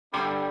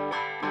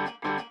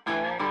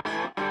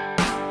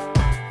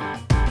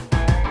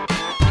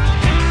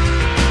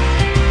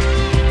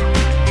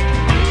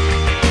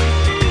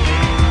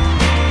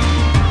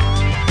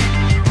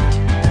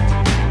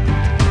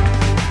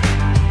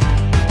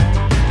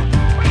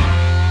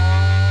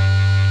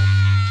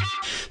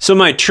So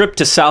my trip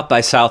to South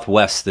by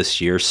Southwest this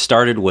year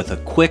started with a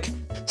quick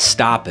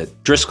stop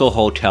at Driscoll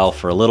Hotel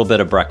for a little bit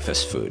of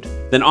breakfast food.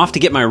 Then off to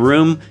get my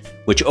room,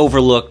 which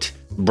overlooked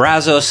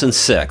Brazos and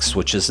Six,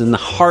 which is in the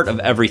heart of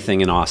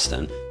everything in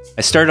Austin.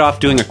 I started off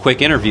doing a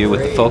quick interview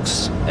with the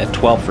folks at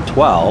 12 for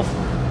 12.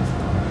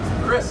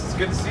 Chris, it's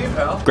good to see you,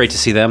 pal. Great to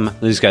see them.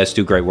 These guys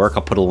do great work.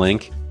 I'll put a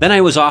link. Then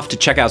I was off to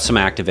check out some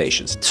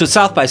activations. So at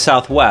South by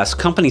Southwest,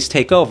 companies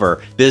take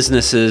over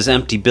businesses,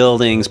 empty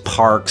buildings,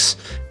 parks,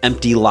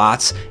 empty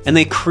lots, and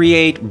they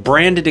create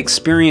branded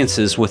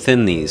experiences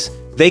within these.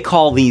 They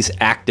call these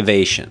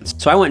activations.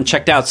 So I went and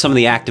checked out some of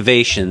the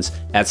activations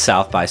at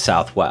South by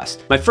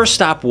Southwest. My first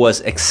stop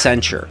was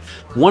Accenture.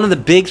 One of the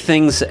big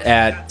things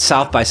at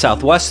South by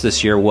Southwest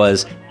this year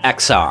was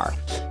XR,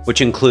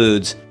 which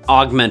includes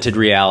augmented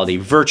reality,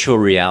 virtual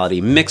reality,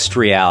 mixed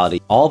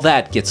reality. All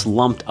that gets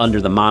lumped under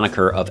the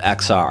moniker of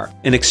XR.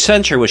 And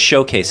Accenture was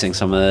showcasing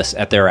some of this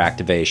at their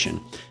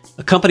activation.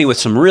 A company with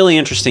some really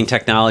interesting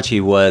technology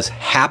was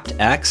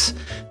haptX.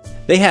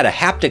 They had a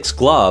haptics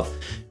glove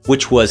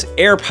which was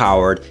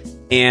air-powered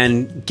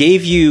and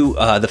gave you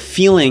the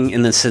feeling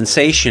and the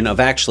sensation of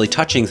actually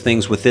touching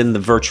things within the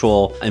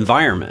virtual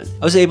environment.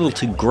 I was able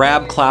to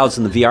grab clouds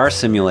in the VR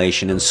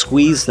simulation and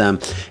squeeze them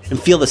and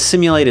feel the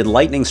simulated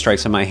lightning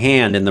strikes on my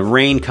hand and the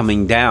rain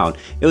coming down.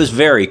 It was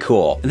very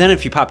cool. And then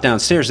if you pop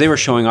downstairs, they were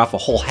showing off a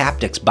whole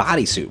haptics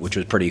bodysuit, which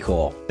was pretty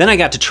cool. Then I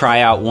got to try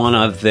out one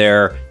of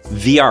their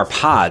VR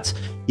pods.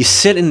 You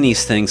sit in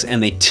these things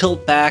and they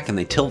tilt back and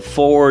they tilt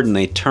forward and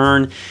they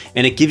turn,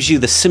 and it gives you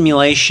the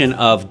simulation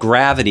of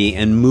gravity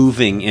and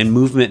movement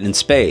in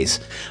space.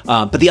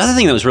 But the other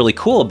thing that was really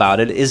cool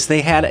about it is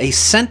they had a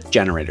scent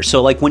generator.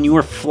 So like when you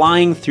were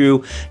flying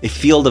through a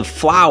field of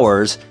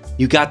flowers,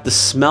 you got the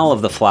smell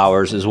of the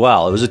flowers as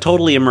well. It was a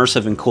totally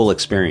immersive and cool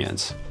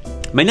experience.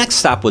 My next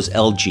stop was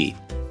LG.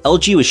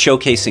 LG was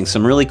showcasing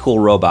some really cool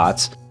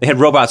robots. They had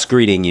robots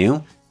greeting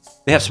you.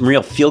 They have some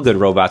real feel-good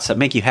robots that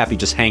make you happy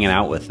just hanging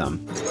out with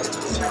them.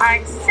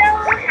 I'm so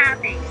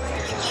happy.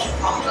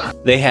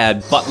 They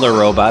had butler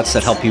robots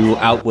that help you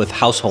out with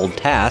household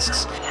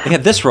tasks. They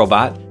had this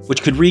robot,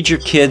 which could read your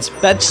kids'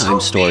 bedtime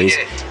stories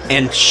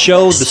and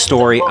show the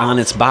story on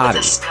its body.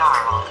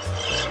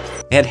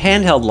 They had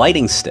handheld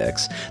lighting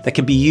sticks that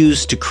could be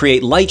used to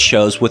create light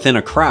shows within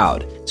a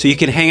crowd, so you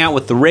could hang out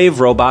with the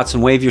rave robots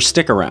and wave your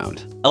stick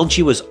around.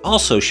 LG was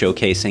also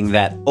showcasing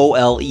that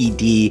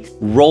OLED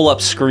roll-up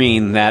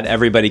screen that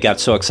everybody got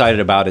so excited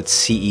about at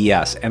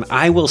CES. And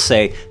I will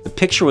say, the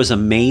picture was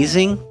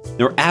amazing.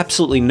 There were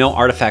absolutely no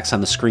artifacts on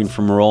the screen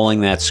from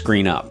rolling that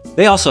screen up.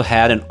 They also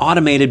had an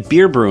automated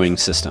beer brewing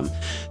system.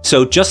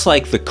 So just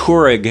like the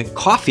Keurig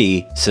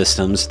coffee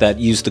systems that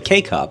use the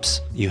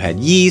K-Cups, you had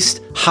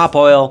yeast, hop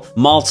oil,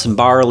 malts and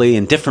barley,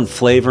 and different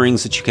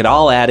flavorings that you could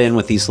all add in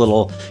with these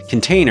little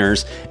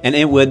containers, and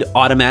it would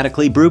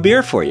automatically brew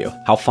beer for you.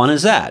 How fun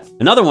is that?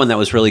 Another one that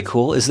was really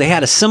cool is they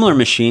had a similar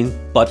machine,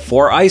 but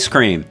for ice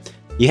cream.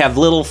 You have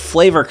little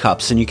flavor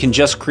cups and you can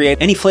just create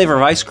any flavor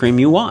of ice cream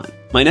you want.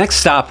 My next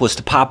stop was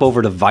to pop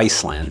over to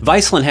Viceland.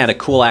 Viceland had a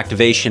cool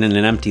activation in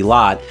an empty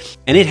lot,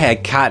 and it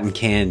had cotton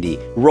candy,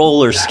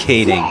 roller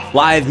skating,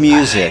 live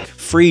music,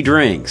 free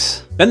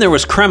drinks. Then there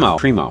was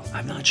Cremo,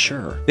 I'm not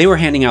sure. They were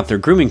handing out their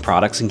grooming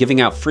products and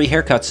giving out free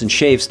haircuts and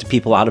shaves to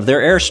people out of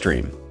their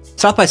Airstream.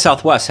 South by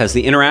Southwest has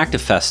the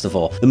Interactive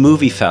Festival, the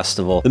Movie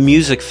Festival, the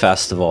Music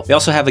Festival. They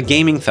also have a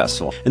Gaming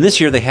Festival. And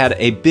this year they had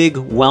a big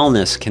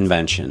wellness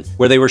convention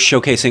where they were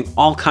showcasing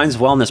all kinds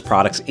of wellness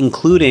products,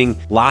 including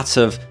lots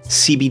of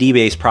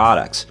CBD-based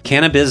products.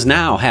 Cannabis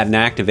Now had an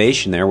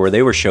activation there where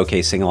they were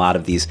showcasing a lot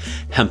of these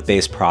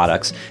hemp-based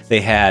products.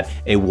 They had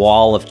a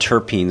wall of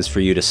terpenes for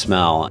you to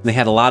smell. They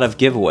had a lot of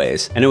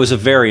giveaways, and it was a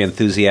very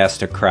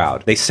enthusiastic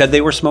crowd. They said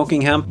they were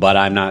smoking hemp, but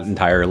I'm not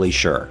entirely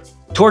sure.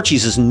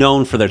 Torchy's is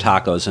known for their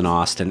tacos in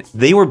Austin.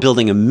 They were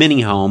building a mini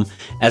home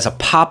as a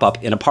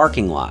pop-up in a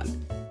parking lot.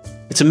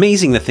 It's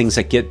amazing the things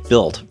that get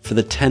built for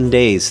the 10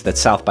 days that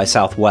South by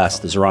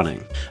Southwest is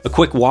running. A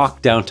quick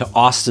walk down to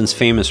Austin's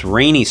famous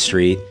Rainy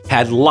Street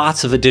had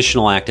lots of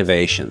additional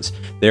activations.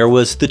 There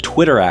was the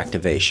Twitter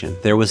activation.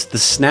 There was the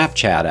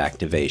Snapchat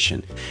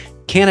activation.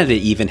 Canada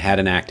even had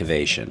an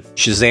activation.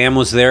 Shazam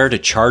was there to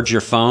charge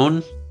your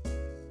phone.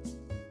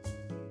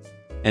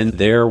 And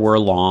there were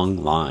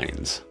long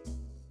lines.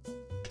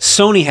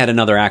 Sony had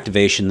another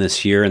activation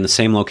this year in the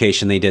same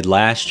location they did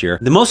last year.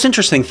 The most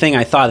interesting thing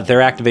I thought at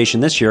their activation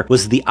this year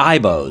was the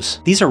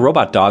Aibos. These are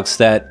robot dogs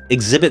that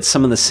exhibit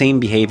some of the same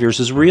behaviors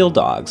as real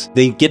dogs.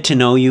 They get to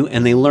know you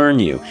and they learn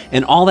you,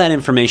 and all that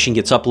information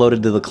gets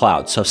uploaded to the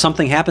cloud. So if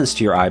something happens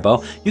to your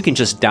Aibo, you can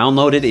just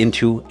download it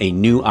into a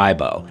new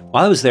Aibo.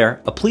 While I was there,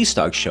 a police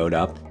dog showed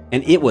up,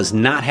 and it was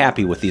not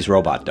happy with these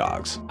robot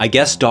dogs. I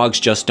guess dogs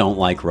just don't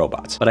like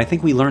robots, but I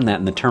think we learned that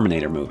in the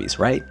Terminator movies,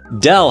 right?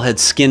 Dell had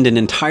skinned an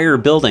entire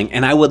building,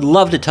 and I would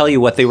love to tell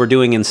you what they were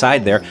doing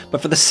inside there,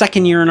 but for the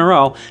second year in a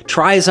row,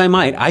 try as I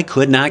might, I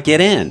could not get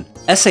in.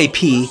 SAP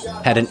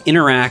had an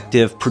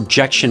interactive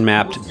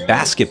projection-mapped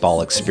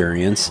basketball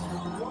experience,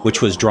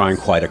 which was drawing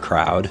quite a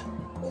crowd.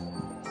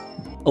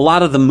 A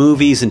lot of the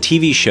movies and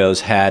TV shows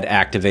had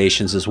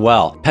activations as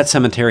well. Pet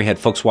Sematary had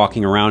folks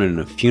walking around in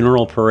a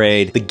funeral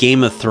parade. The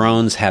Game of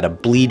Thrones had a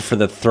Bleed for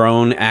the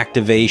Throne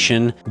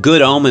activation.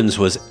 Good Omens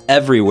was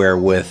everywhere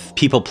with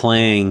people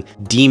playing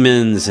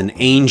demons and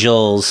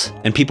angels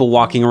and people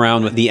walking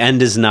around with the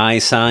end is nigh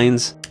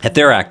signs. At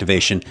their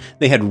activation,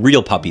 they had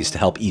real puppies to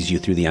help ease you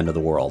through the end of the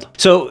world.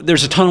 So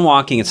there's a ton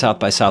walking at South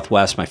by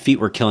Southwest. My feet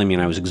were killing me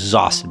and I was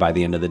exhausted by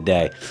the end of the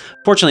day.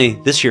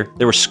 Fortunately, this year,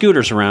 there were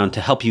scooters around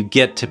to help you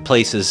get to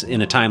places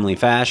in a timely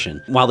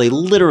fashion. While they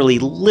literally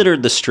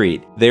littered the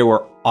street, they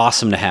were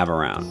awesome to have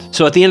around.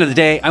 So at the end of the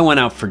day, I went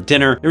out for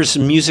dinner. There was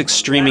some music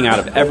streaming out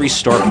of every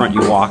storefront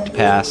you walked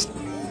past.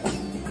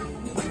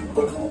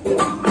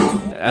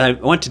 I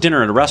went to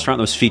dinner at a restaurant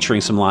that was featuring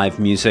some live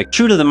music.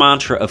 True to the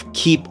mantra of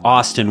keep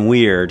Austin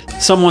weird,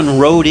 someone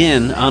rode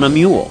in on a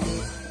mule.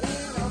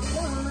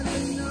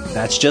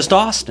 That's just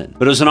Austin.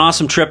 But it was an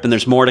awesome trip and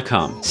there's more to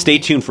come. Stay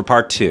tuned for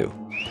part 2.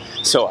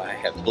 So I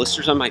have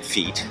blisters on my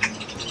feet.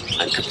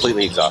 I'm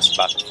completely exhausted,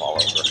 about to fall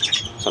over.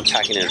 So I'm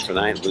packing in for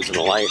the night, losing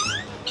the light.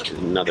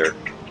 Another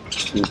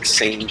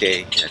same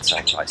day at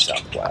South by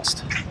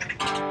Southwest.